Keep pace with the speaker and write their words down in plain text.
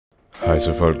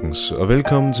Hejsa folkens, og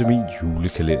velkommen til min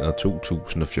julekalender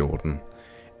 2014.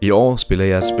 I år spiller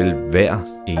jeg et spil hver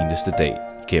eneste dag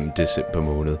gennem december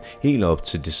måned, helt op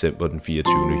til december den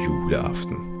 24.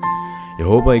 juleaften. Jeg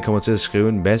håber, I kommer til at skrive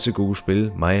en masse gode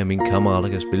spil, mig og mine kammerater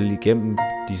kan spille igennem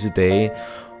disse dage,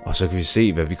 og så kan vi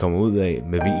se, hvad vi kommer ud af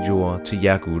med videoer til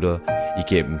jer gutter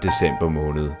igennem december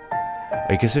måned.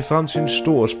 Og I kan se frem til en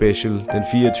stor special den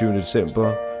 24.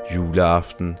 december,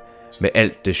 juleaften, med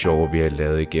alt det sjove, vi har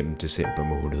lavet igennem december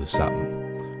måned sammen.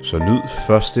 Så nyd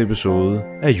første episode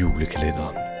af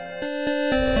julekalenderen.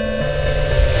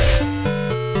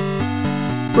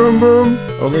 Bum bum.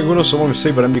 Okay gutter, så må vi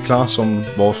se, hvordan vi klarer som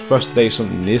vores første dag som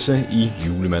nisse i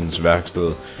julemandens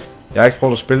værksted. Jeg har ikke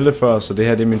prøvet at spille det før, så det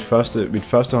her det er mit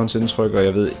førstehåndsindtryk, og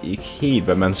jeg ved ikke helt,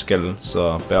 hvad man skal,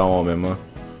 så bær over med mig.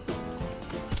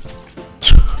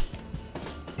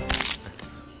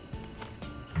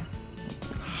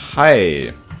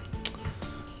 Hej.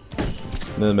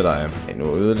 Ned med dig.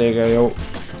 Nu ødelægger jeg jo.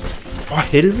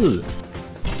 Helvede.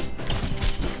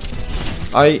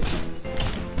 Ej.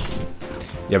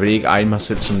 Jeg vil ikke egne mig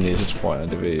selv som nisse, tror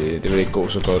jeg. Det vil ikke gå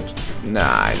så godt.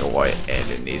 Nej, nu røg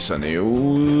alle nisserne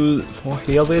ud. For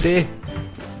helvede det.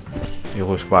 Jeg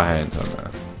husker bare herhen, sådan der.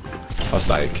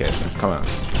 Også dig i kasse. Kom her.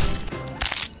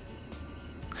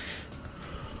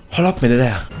 Hold op med det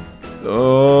der.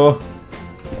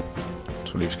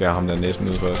 Jeg tror lige, vi skal have ham der næsten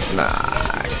ud først.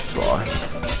 Nej, for.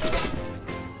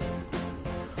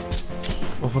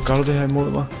 Hvorfor gør du det her imod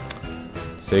mig?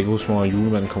 Så jeg ikke husker, at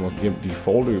julemanden kommer hjem i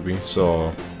forløbig, så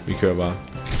vi kører bare.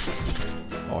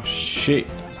 Shit.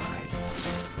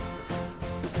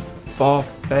 For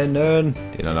fanden.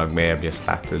 Det er nok med, at jeg bliver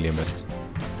slagtet lige med.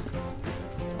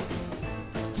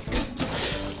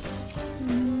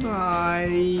 Nej.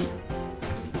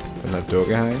 Den her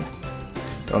dukke her, ikke?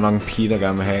 Der var nok en pige, der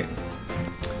gerne vil have.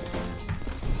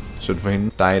 Sødt for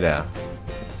hende. Dig der.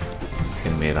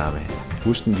 Hende med dig med.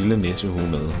 Husk den lille nissehue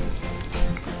med.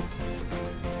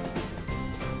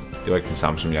 Det var ikke den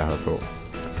samme, som jeg havde på.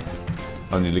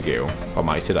 Og en lille gave fra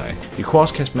mig til dig. Vi kunne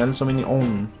også kaste dem alle sammen ind i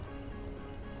ovnen.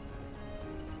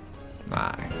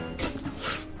 Nej.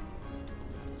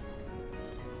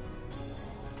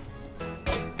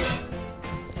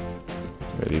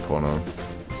 Jeg vil lige prøve noget.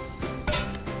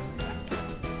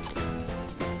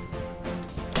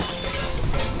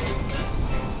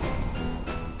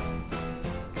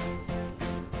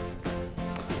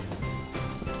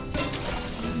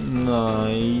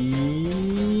 Nej.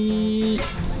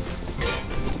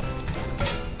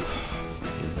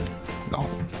 Nå.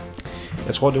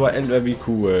 Jeg tror, det var alt, hvad vi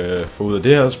kunne få ud af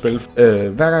det her spil.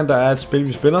 Hver gang der er et spil,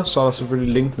 vi spiller, så er der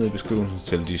selvfølgelig link nede i beskrivelsen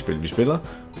til de spil, vi spiller.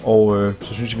 Og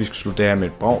så synes jeg, vi skal slutte det her med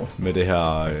et brag med det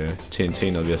her TNT,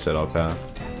 noget vi har sat op her.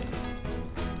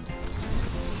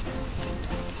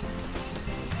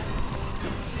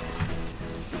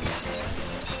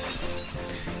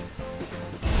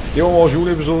 Det var vores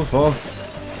juleepisode for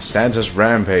Santas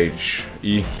Rampage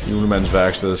i julemandens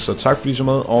værksted. Så tak fordi I så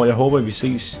med, og jeg håber, at vi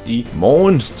ses i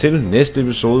morgen til næste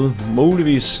episode.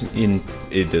 Muligvis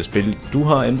et spil, du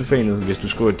har anbefalet. Hvis du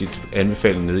skriver dit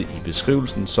anbefaling nede i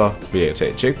beskrivelsen, så vil jeg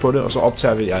tage et tjek på det, og så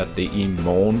optager jeg det i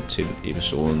morgen til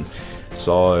episoden.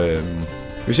 Så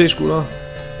vi ses, gutter.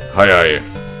 Hej hej.